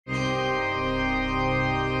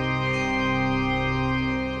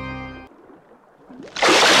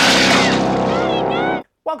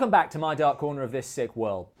Welcome back to my dark corner of this sick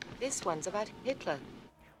world. This one's about Hitler.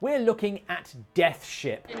 We're looking at Death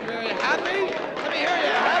Ship. Are you happy? Let me hear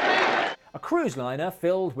you happy. A cruise liner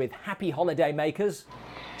filled with happy holiday makers.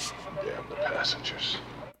 Damn the passengers.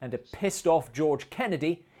 And a pissed off George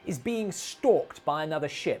Kennedy is being stalked by another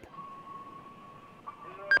ship.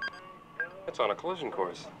 It's on a collision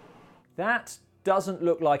course. That doesn't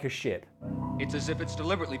look like a ship. It's as if it's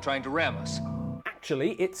deliberately trying to ram us.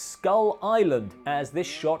 Actually, it's Skull Island, as this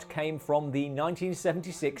shot came from the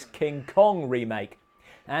 1976 King Kong remake.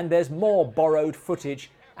 And there's more borrowed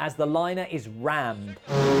footage as the liner is rammed.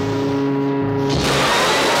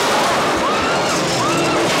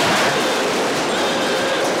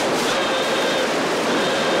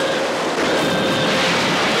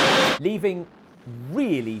 Leaving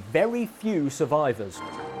really very few survivors.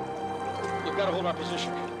 You've got to hold our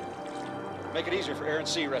position. Make it easier for air and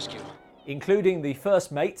sea rescue. Including the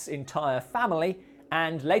first mate's entire family,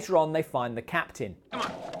 and later on they find the captain. Come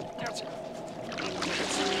on. That's it.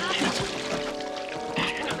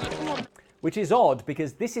 Which is odd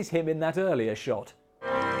because this is him in that earlier shot.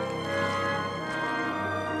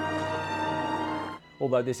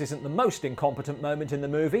 Although this isn't the most incompetent moment in the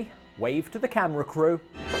movie, wave to the camera crew.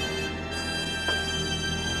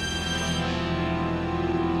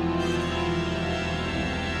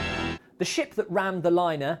 The ship that rammed the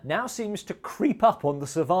liner now seems to creep up on the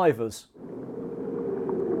survivors.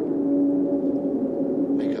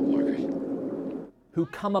 Wake up, Margaret. Who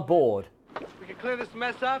come aboard. We can clear this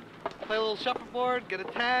mess up, play a little shuffleboard, get a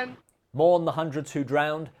tan. Mourn the hundreds who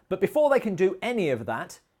drowned, but before they can do any of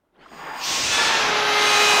that...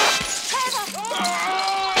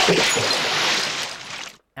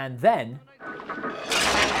 And then...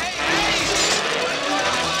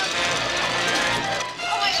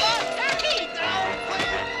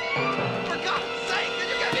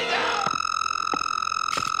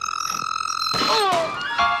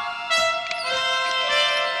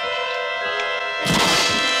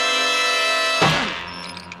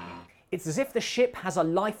 It's as if the ship has a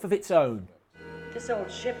life of its own. This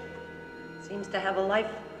old ship seems to have a life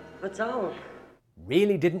of its own.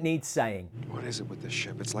 Really didn't need saying. What is it with this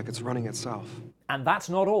ship? It's like it's running itself. And that's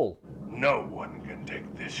not all. No one can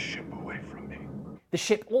take this ship away from me. The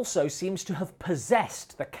ship also seems to have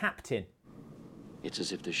possessed the captain. It's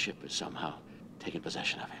as if the ship has somehow taken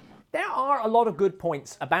possession of him. There are a lot of good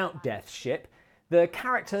points about Death Ship. The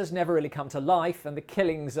characters never really come to life, and the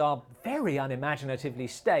killings are very unimaginatively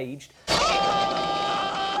staged.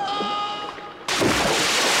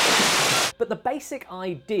 But the basic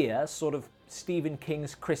idea, sort of Stephen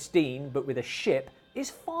King's Christine, but with a ship, is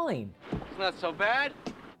fine. It's not so bad.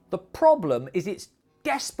 The problem is its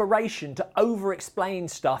desperation to over-explain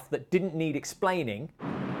stuff that didn't need explaining.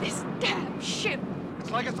 This damn ship!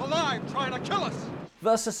 It's like it's alive, trying to kill us.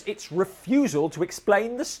 Versus its refusal to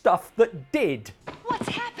explain the stuff that did. What's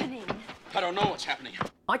happening? I don't know what's happening.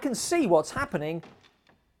 I can see what's happening,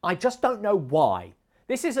 I just don't know why.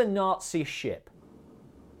 This is a Nazi ship.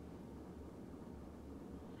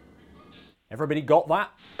 Everybody got that?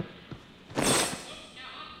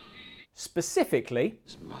 Specifically...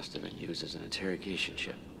 This must have been used as an interrogation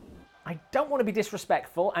ship. I don't want to be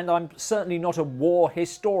disrespectful, and I'm certainly not a war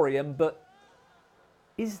historian, but...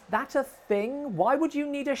 Is that a thing? Why would you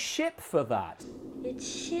need a ship for that? It's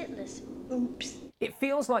shitless. Oops. It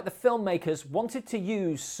feels like the filmmakers wanted to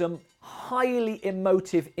use some highly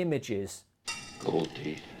emotive images. Gold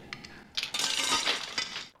teeth.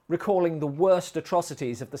 Recalling the worst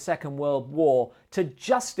atrocities of the Second World War to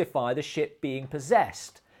justify the ship being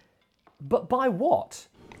possessed. But by what?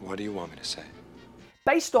 What do you want me to say?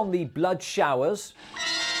 Based on the blood showers...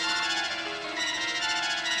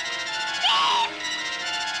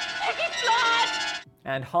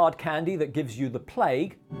 and hard candy that gives you the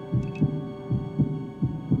plague.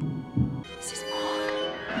 This is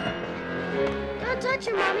Morgan. Don't touch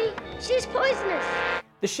her, Mommy. She's poisonous.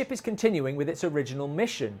 The ship is continuing with its original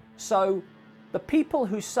mission, so the people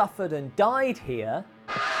who suffered and died here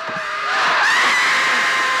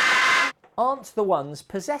aren't the ones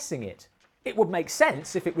possessing it. It would make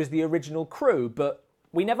sense if it was the original crew, but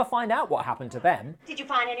we never find out what happened to them. Did you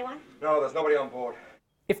find anyone? No, there's nobody on board.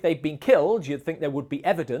 If they'd been killed, you'd think there would be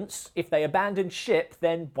evidence. If they abandoned ship,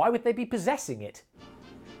 then why would they be possessing it?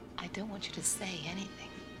 I don't want you to say anything.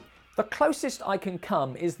 The closest I can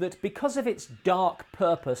come is that because of its dark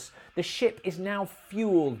purpose, the ship is now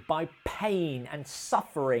fueled by pain and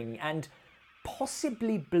suffering and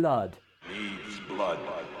possibly blood. Needs blood.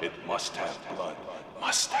 It must have blood.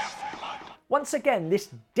 Must have blood. Once again, this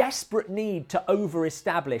desperate need to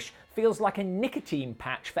over-establish feels like a nicotine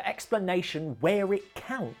patch for explanation where it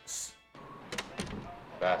counts.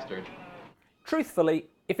 Bastard. Truthfully,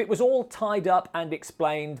 if it was all tied up and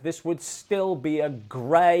explained, this would still be a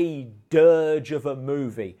grey dirge of a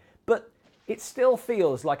movie. But it still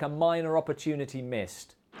feels like a minor opportunity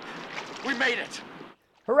missed. We made it!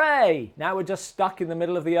 Hooray! Now we're just stuck in the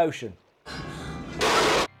middle of the ocean.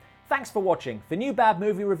 Thanks for watching. For new bad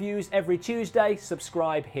movie reviews every Tuesday,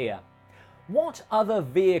 subscribe here. What other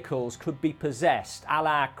vehicles could be possessed, a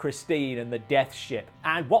la Christine and the Death Ship?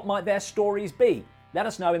 And what might their stories be? Let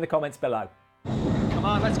us know in the comments below. Come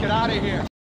on, let's get out of here.